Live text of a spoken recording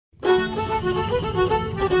In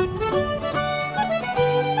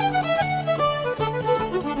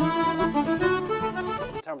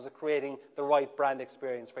terms of creating the right brand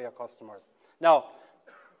experience for your customers. Now,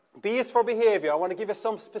 B is for behavior. I want to give you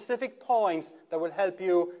some specific points that will help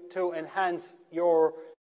you to enhance your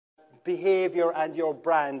behavior and your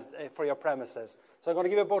brand for your premises. So I'm going to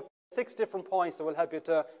give you about 6 different points that will help you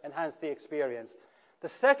to enhance the experience. The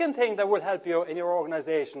second thing that will help you in your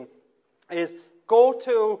organization is go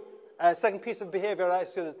to, second piece of behavior I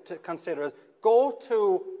ask you to consider is go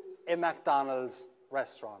to a McDonald's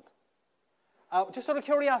restaurant. Just out of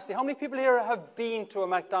curiosity, how many people here have been to a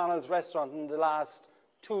McDonald's restaurant in the last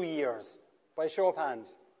 2 years? By a show of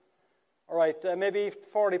hands. All right, maybe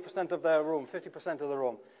 40% of the room, 50% of the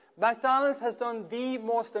room. McDonald's has done the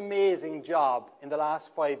most amazing job in the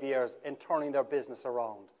last 5 years in turning their business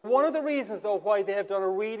around. One of the reasons, though, why they have done a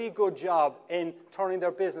really good job in turning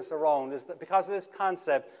their business around is that because of this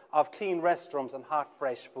concept of clean restrooms and hot,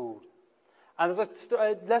 fresh food. And there's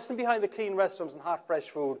a lesson behind the clean restrooms and hot, fresh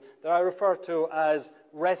food that I refer to as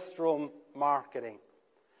restroom marketing.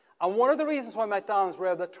 And one of the reasons why McDonald's were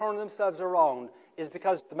able to turn themselves around is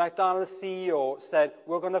because the McDonald's CEO said,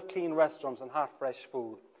 we're going to have clean restrooms and hot, fresh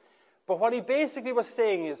food. But what he basically was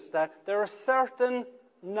saying is that there are certain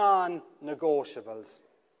non-negotiables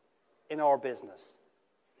in our business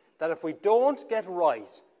that if we don't get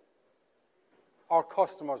right, our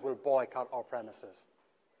customers will boycott our premises.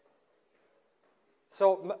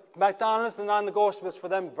 So McDonald's, the non-negotiables for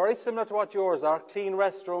them, very similar to what yours are, clean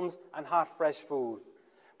restrooms and hot, fresh food.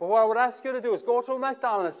 But what I would ask you to do is go to a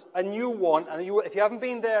McDonald's, a new one, and if you haven't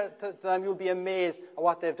been there to them, you'll be amazed at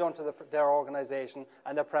what they've done to their organization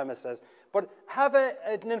and their premises. But have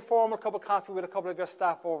an informal cup of coffee with a couple of your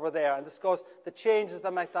staff over there and discuss the changes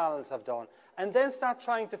that McDonald's have done. And then start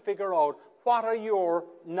trying to figure out what are your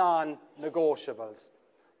non-negotiables.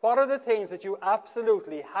 What are the things that you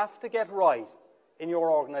absolutely have to get right in your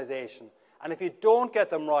organization? And if you don't get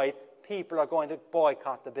them right, people are going to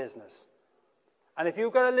boycott the business. And if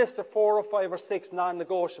you've got a list of 4 or 5 or 6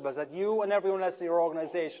 non-negotiables that you and everyone else in your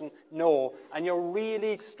organization know, and you're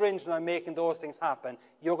really stringent on making those things happen,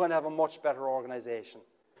 you're going to have a much better organization.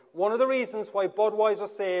 One of the reasons why Budweiser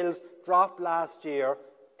sales dropped last year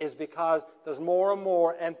is because there's more and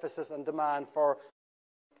more emphasis and demand for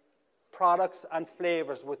products and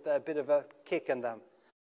flavors with a bit of a kick in them.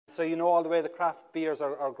 So you know all the way the craft beers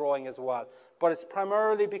are growing as well. But it's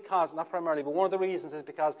primarily because, not primarily, but one of the reasons is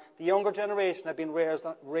because the younger generation have been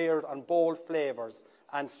reared on bold flavors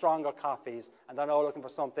and stronger coffees, and they're now looking for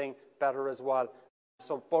something better as well.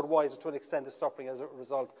 So Budweiser, to an extent, is suffering as a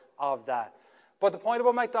result of that. But the point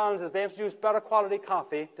about McDonald's is they introduced better quality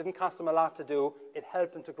coffee. Didn't cost them a lot to do. It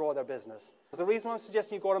helped them to grow their business. The reason I'm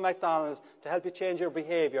suggesting you go to McDonald's to help you change your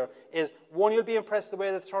behavior is, 1, you'll be impressed the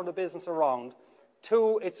way they've turned the business around.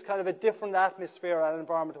 2, it's kind of a different atmosphere and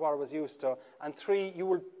environment to what I was used to. And 3, you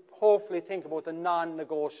will hopefully think about the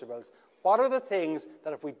non-negotiables. What are the things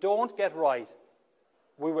that if we don't get right,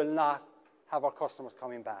 we will not have our customers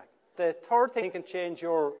coming back? The third thing can change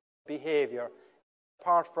your behavior,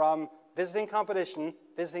 apart from visiting competition,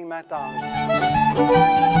 visiting McDonald's.